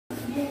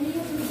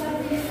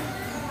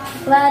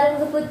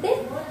Varunga putte.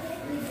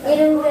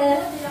 Irunga.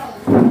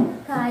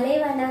 Kale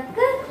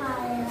vanakka.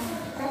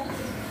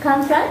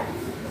 Come from.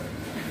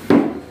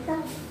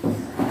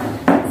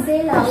 Say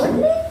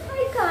loudly.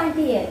 I can't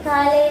hear.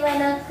 Kale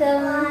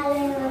vanakkam.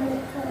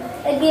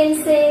 Again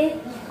say.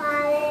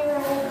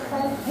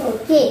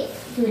 Okay.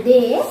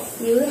 Today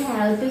you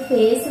have to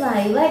face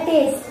VIVA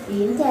test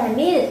in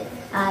Tamil.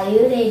 Are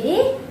you ready?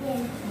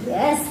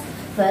 Yes.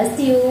 First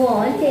you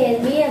want to tell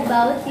me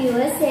about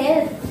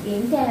yourself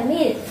in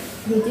Tamil.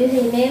 Did you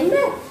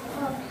remember?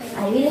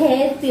 I will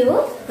help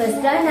you. First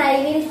one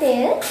I will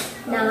tell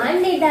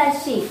Nan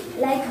Nidashi.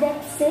 Like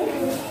that say.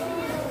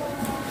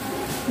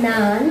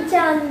 Nan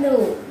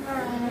Chandu.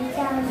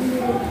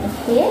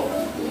 Okay.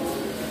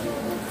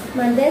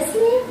 Mother's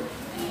name?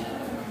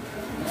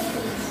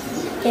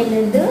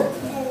 Enadu.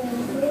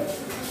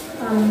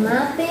 Amma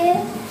pe.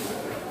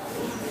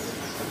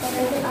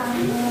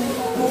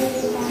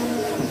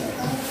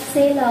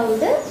 Say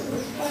louder.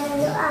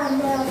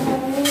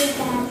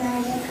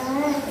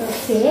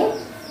 Okay.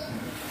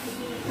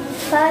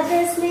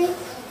 Father's name?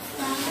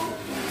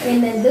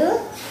 Enadu.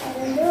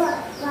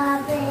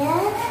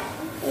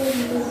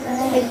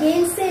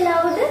 Again say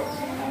louder.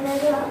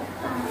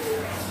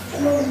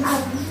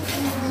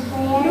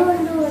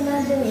 Don't do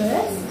another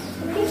words.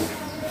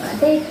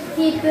 Okay.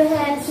 Keep your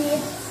hands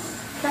here.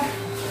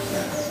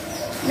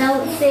 Now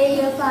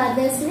say your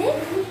father's name.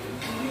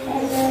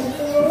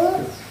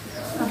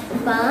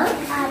 Appa.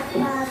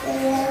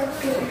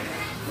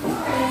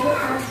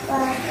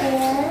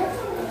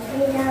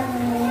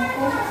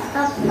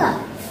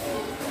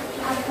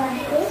 Appa.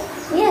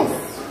 Yes.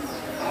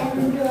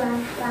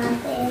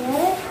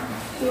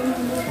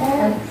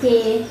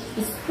 Okay.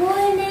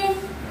 School name.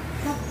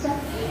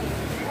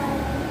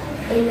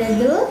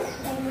 Enadu.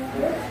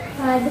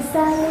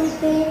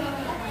 Padasarante.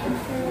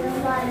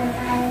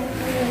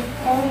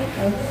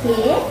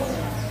 Okay.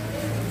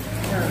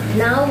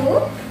 Now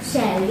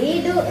shall we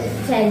do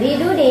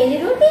daily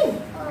routine?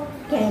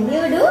 Can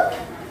you do?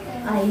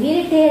 I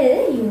will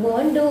tell. You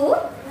won't do.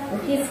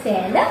 Okay,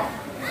 stand up.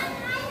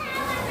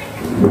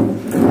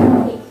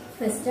 Okay.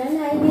 First one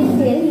I will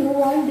tell. You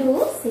won't do.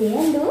 Say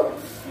and do.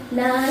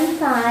 Nan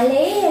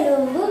kale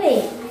elumbuve.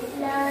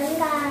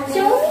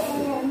 Show me.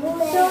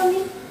 Show me.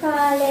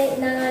 Kale.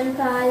 Nan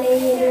kale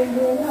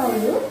elumbuve. How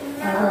do?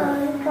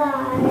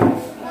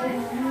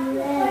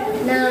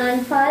 Nan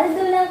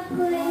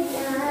paldulakkure.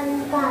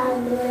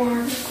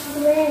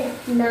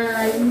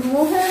 Nan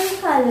muhan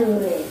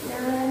kalure.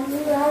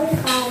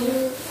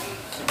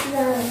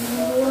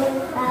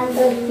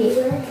 Okay.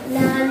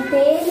 Nan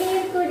teli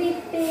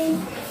kuditte.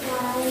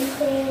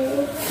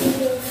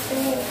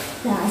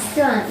 Last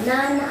one.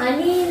 Nan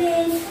anive.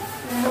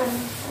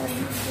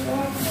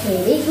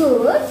 Very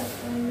good.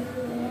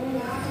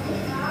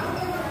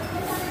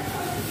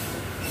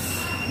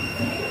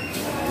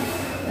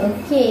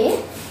 Okay.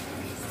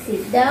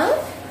 Sit down.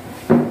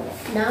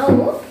 Now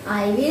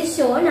I will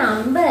show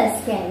numbers.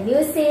 Can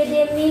you say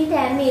them in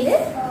Tamil?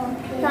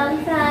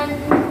 Come front.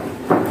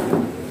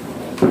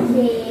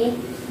 Okay.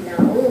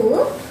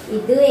 Now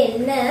idu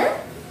enna?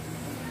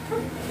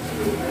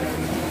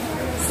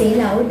 Say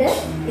louder.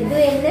 Idu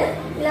enna?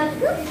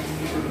 Lakku.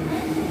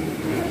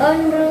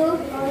 Onru.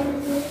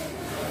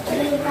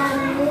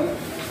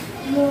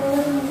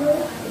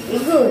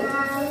 Good.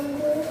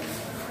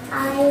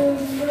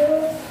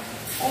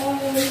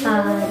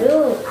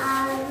 Aru.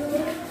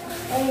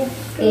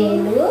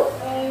 Elu.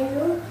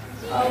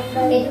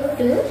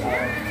 Ettu.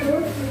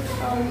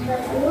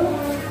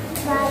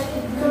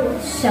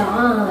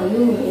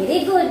 Shayu. Very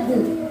good.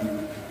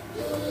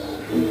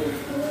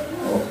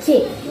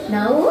 Okay.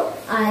 Now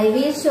I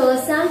will show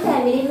some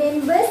family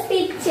members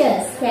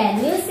pictures.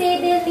 Can you say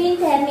them in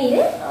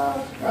Tamil?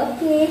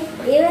 Okay.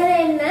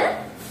 Evarenna?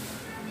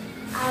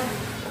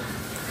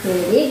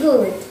 Very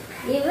good.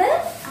 Ivar?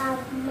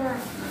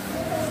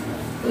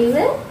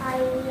 Ivar?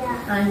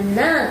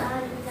 Anna.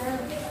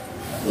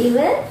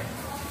 Ivar?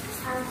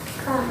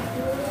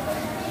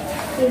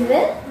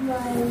 Ivar?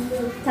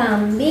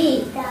 Thambi.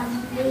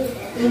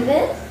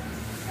 Ivar?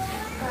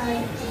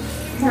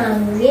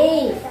 Thange.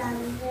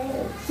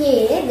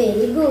 Okay,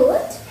 very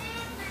good.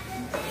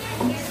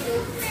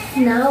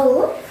 Now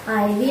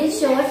I will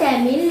show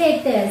Tamil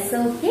letters.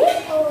 Okay?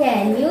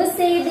 Can you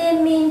say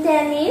them in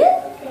Tamil?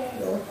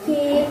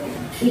 Okay.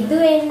 Idu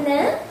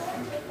enna?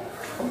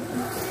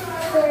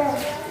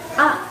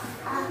 A.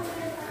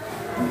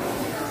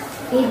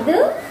 Idu?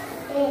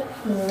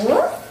 No.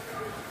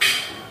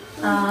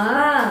 A.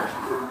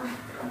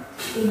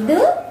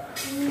 Idu?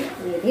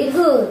 Very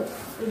good.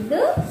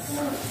 Idu?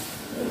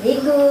 Very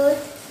good.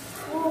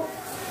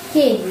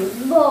 Okay,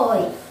 good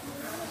boy.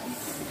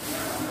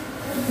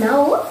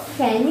 Now,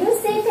 can you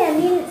say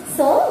Tamil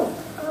song?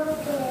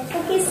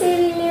 Okay, say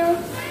will you?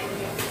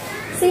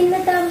 Sing the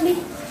Tambi.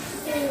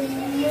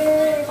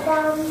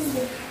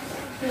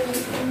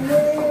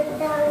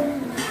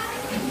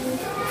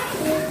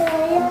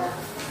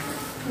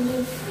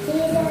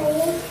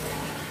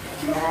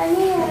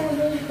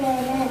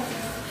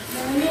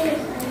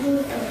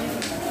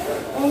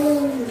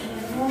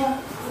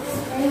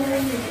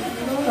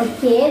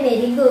 Okay,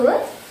 very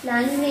good.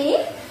 Nanvi,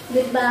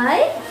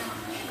 goodbye.